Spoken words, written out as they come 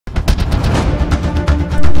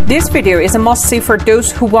This video is a must-see for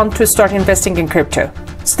those who want to start investing in crypto.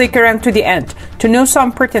 Stick around to the end to know some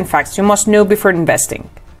important facts you must know before investing.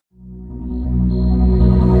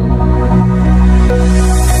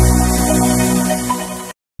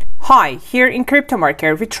 Hi, here in Crypto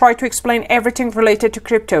Marker, we try to explain everything related to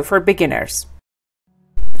crypto for beginners.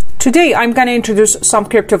 Today, I'm going to introduce some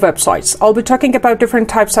crypto websites. I'll be talking about different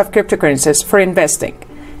types of cryptocurrencies for investing.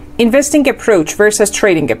 Investing approach versus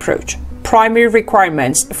trading approach. Primary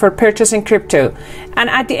requirements for purchasing crypto. And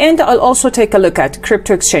at the end, I'll also take a look at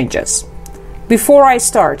crypto exchanges. Before I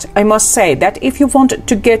start, I must say that if you want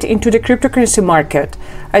to get into the cryptocurrency market,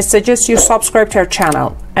 I suggest you subscribe to our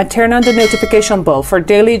channel and turn on the notification bell for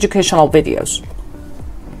daily educational videos.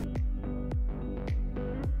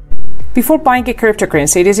 Before buying a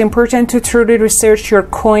cryptocurrency, it is important to thoroughly research your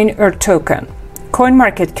coin or token.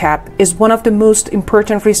 CoinMarketCap is one of the most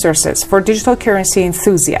important resources for digital currency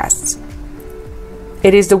enthusiasts.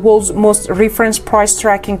 It is the world's most referenced price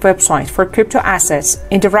tracking website for crypto assets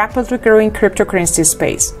in the rapidly growing cryptocurrency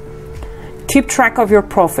space. Keep track of your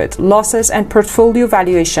profit, losses, and portfolio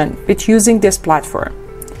valuation with using this platform.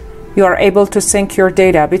 You are able to sync your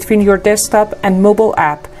data between your desktop and mobile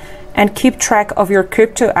app and keep track of your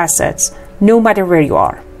crypto assets no matter where you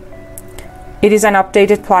are. It is an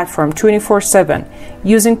updated platform 24/7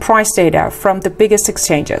 using price data from the biggest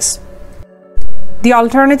exchanges. The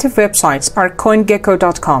alternative websites are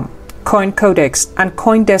CoinGecko.com, CoinCodex, and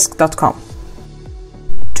CoinDesk.com.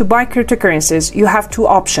 To buy cryptocurrencies, you have two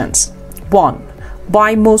options. 1.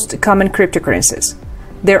 Buy most common cryptocurrencies.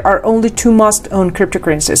 There are only two must-own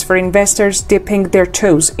cryptocurrencies for investors dipping their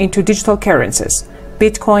toes into digital currencies: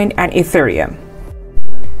 Bitcoin and Ethereum.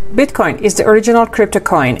 Bitcoin is the original crypto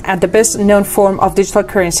coin and the best known form of digital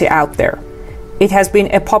currency out there. It has been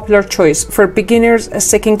a popular choice for beginners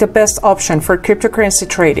seeking the best option for cryptocurrency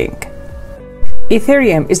trading.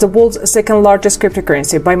 Ethereum is the world's second largest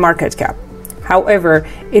cryptocurrency by market cap. However,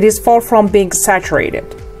 it is far from being saturated.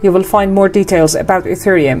 You will find more details about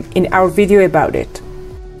Ethereum in our video about it.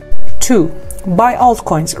 2. Buy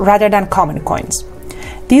altcoins rather than common coins.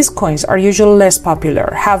 These coins are usually less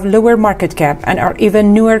popular, have lower market cap, and are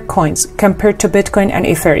even newer coins compared to Bitcoin and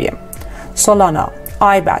Ethereum. Solana,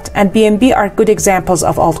 IBAT, and BNB are good examples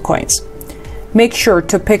of altcoins. Make sure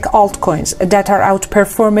to pick altcoins that are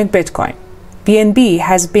outperforming Bitcoin. BNB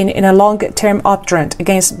has been in a long-term uptrend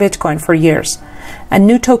against Bitcoin for years, and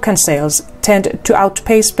new token sales tend to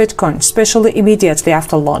outpace Bitcoin, especially immediately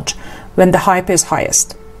after launch, when the hype is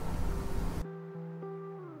highest.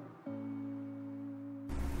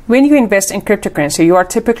 When you invest in cryptocurrency, you are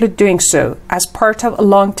typically doing so as part of a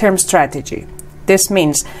long-term strategy. This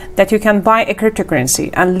means that you can buy a cryptocurrency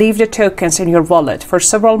and leave the tokens in your wallet for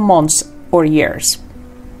several months or years.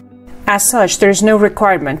 As such, there is no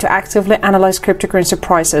requirement to actively analyze cryptocurrency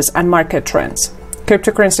prices and market trends.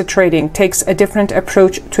 Cryptocurrency trading takes a different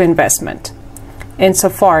approach to investment,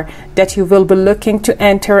 insofar that you will be looking to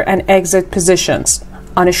enter and exit positions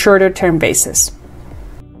on a shorter-term basis.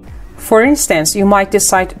 For instance, you might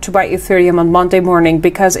decide to buy Ethereum on Monday morning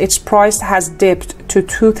because its price has dipped to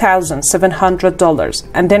 $2,700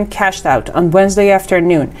 and then cashed out on Wednesday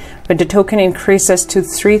afternoon when the token increases to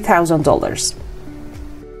 $3,000.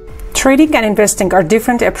 Trading and investing are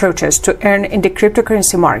different approaches to earn in the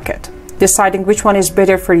cryptocurrency market. Deciding which one is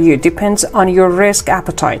better for you depends on your risk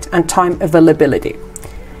appetite and time availability.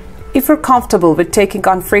 If you're comfortable with taking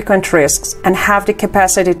on frequent risks and have the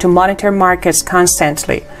capacity to monitor markets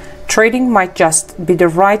constantly, trading might just be the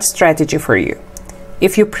right strategy for you.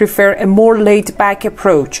 If you prefer a more laid-back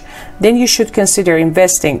approach, then you should consider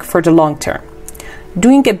investing for the long term.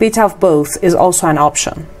 Doing a bit of both is also an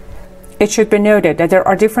option. It should be noted that there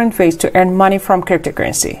are different ways to earn money from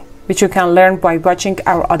cryptocurrency, which you can learn by watching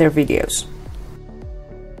our other videos.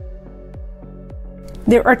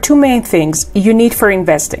 There are two main things you need for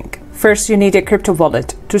investing. First, you need a crypto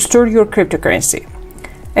wallet to store your cryptocurrency.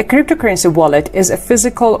 A cryptocurrency wallet is a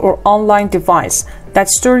physical or online device that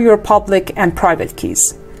stores your public and private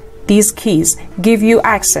keys. These keys give you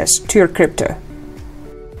access to your crypto.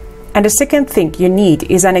 And the second thing you need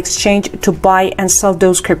is an exchange to buy and sell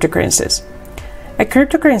those cryptocurrencies. A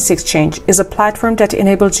cryptocurrency exchange is a platform that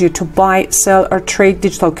enables you to buy, sell, or trade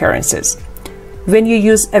digital currencies. When you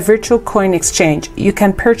use a virtual coin exchange, you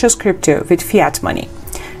can purchase crypto with fiat money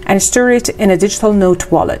and store it in a digital note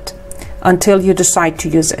wallet until you decide to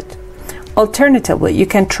use it. Alternatively, you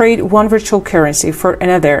can trade one virtual currency for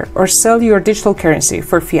another or sell your digital currency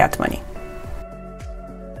for fiat money.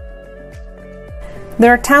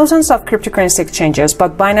 There are thousands of cryptocurrency exchanges,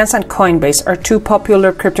 but Binance and Coinbase are two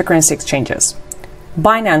popular cryptocurrency exchanges.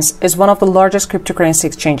 Binance is one of the largest cryptocurrency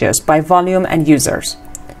exchanges by volume and users.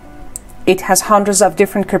 It has hundreds of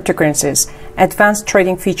different cryptocurrencies, advanced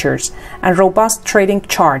trading features, and robust trading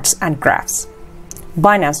charts and graphs.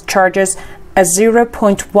 Binance charges a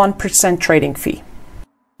 0.1% trading fee.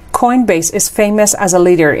 Coinbase is famous as a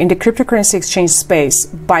leader in the cryptocurrency exchange space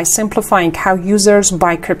by simplifying how users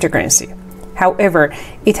buy cryptocurrency. However,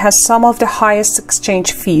 it has some of the highest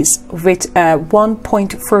exchange fees, with a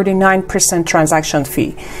 1.39% transaction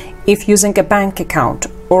fee if using a bank account,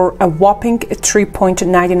 or a whopping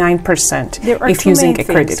 3.99% if using a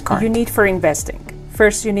credit card. You need for investing.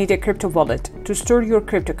 First, you need a crypto wallet to store your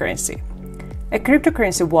cryptocurrency. A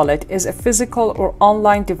cryptocurrency wallet is a physical or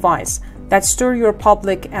online device that stores your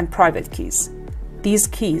public and private keys. These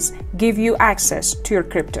keys give you access to your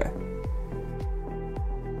crypto.